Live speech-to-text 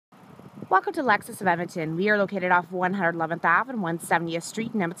Welcome to Lexus of Edmonton. We are located off 111th Ave and 170th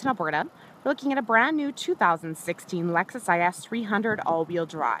Street in Edmonton, Alberta. We're looking at a brand new 2016 Lexus IS 300 all-wheel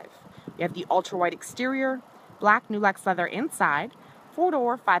drive. We have the ultra-white exterior, black new Lex leather inside,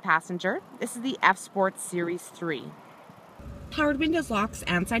 4-door, 5-passenger. This is the F Sport Series 3. Powered windows, locks,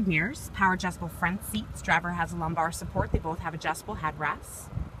 and side mirrors. Power adjustable front seats. Driver has a lumbar support. They both have adjustable headrests.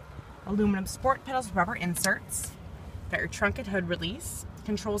 Aluminum sport pedals with rubber inserts. Got your trunk and hood release.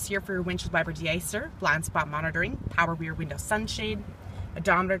 Controls here for your windshield wiper deicer, blind spot monitoring, power rear window sunshade,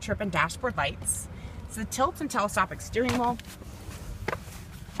 odometer, trip, and dashboard lights. It's a tilt and telescopic steering wheel.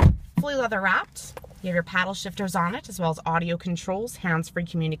 Fully leather wrapped. You have your paddle shifters on it, as well as audio controls, hands-free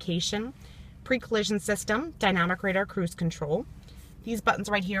communication, pre-collision system, dynamic radar cruise control. These buttons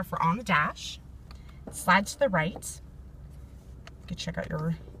right here for on the dash. Slides to the right. You can check out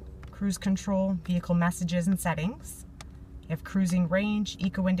your cruise control, vehicle messages and settings. You have cruising range,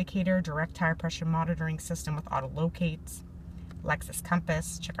 eco indicator, direct tire pressure monitoring system with auto locates, Lexus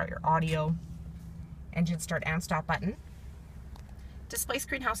compass, check out your audio, engine start and stop button. Display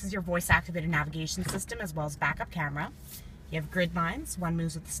screen houses your voice activated navigation system as well as backup camera. You have grid lines, one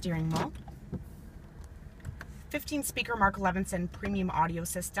moves with the steering wheel. 15 speaker Mark 11 premium audio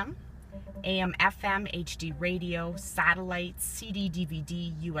system. AM, FM, HD radio, satellite, CD,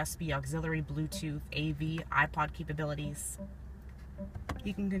 DVD, USB auxiliary, Bluetooth, AV, iPod capabilities.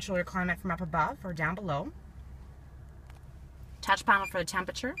 You can control your climate from up above or down below. Touch panel for the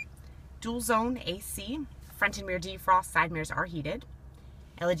temperature. Dual zone AC. Front and rear defrost, side mirrors are heated.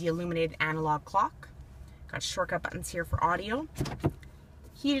 LED illuminated analog clock. Got shortcut buttons here for audio.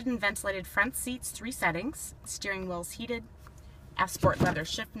 Heated and ventilated front seats, 3 settings. Steering wheel's heated. F Sport leather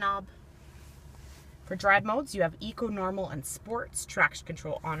shift knob. For drive modes, you have Eco, Normal, and Sports, traction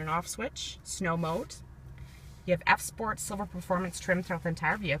control on and off switch, snow mode. You have F Sport Silver Performance trim throughout the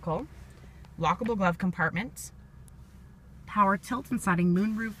entire vehicle, lockable glove compartment, power tilt and sliding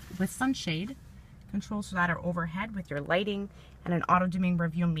moonroof with sunshade, controls for that are overhead with your lighting, and an auto-dimming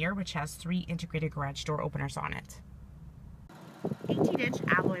rearview mirror which has 3 integrated garage door openers on it. 18-inch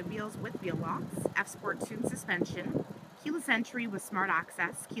alloy wheels with wheel locks, F Sport tuned suspension, keyless entry with smart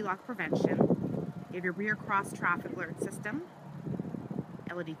access, key lock prevention. You have your rear cross traffic alert system,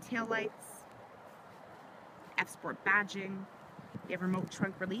 LED taillights, F Sport badging. You have remote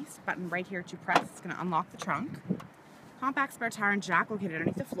trunk release, button right here to press. It's going to unlock the trunk. Compact spare tire and jack located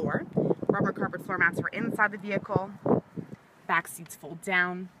underneath the floor. Rubber carpet floor mats are inside the vehicle. Back seats fold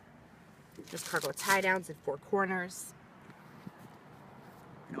down. There's cargo tie downs in 4 corners.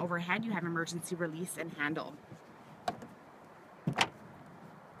 And overhead you have emergency release and handle.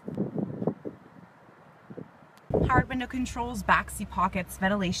 Powered window controls, back seat pockets,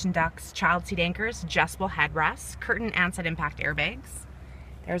 ventilation ducts, child seat anchors, adjustable headrests, curtain and side impact airbags.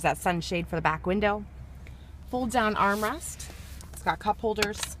 There's that sunshade for the back window. Fold down armrest. It's got cup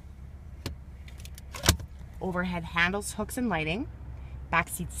holders. Overhead handles, hooks, and lighting. Back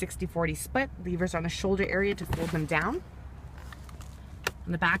seat 60-40 split. Levers on the shoulder area to fold them down.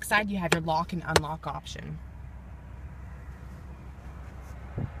 On the back side, you have your lock and unlock option.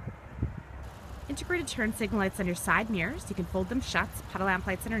 Integrated turn signal lights on your side mirrors. You can fold them shut. Pedal lamp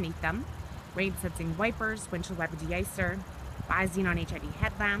lights underneath them. Rain sensing wipers, windshield wiper deicer, bi-xenon HID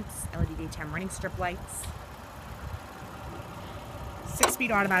headlamps, LED daytime running strip lights.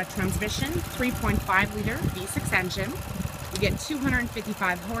 6-speed automatic transmission, 3.5 liter V6 engine. You get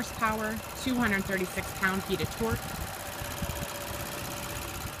 255 horsepower, 236 pound-feet of torque.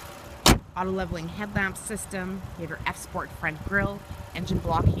 Auto leveling headlamp system. You have your F Sport front grille, engine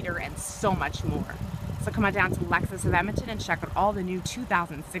block heater, and so much more. So come on down to Lexus of Edmonton and check out all the new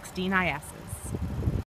 2016 ISs.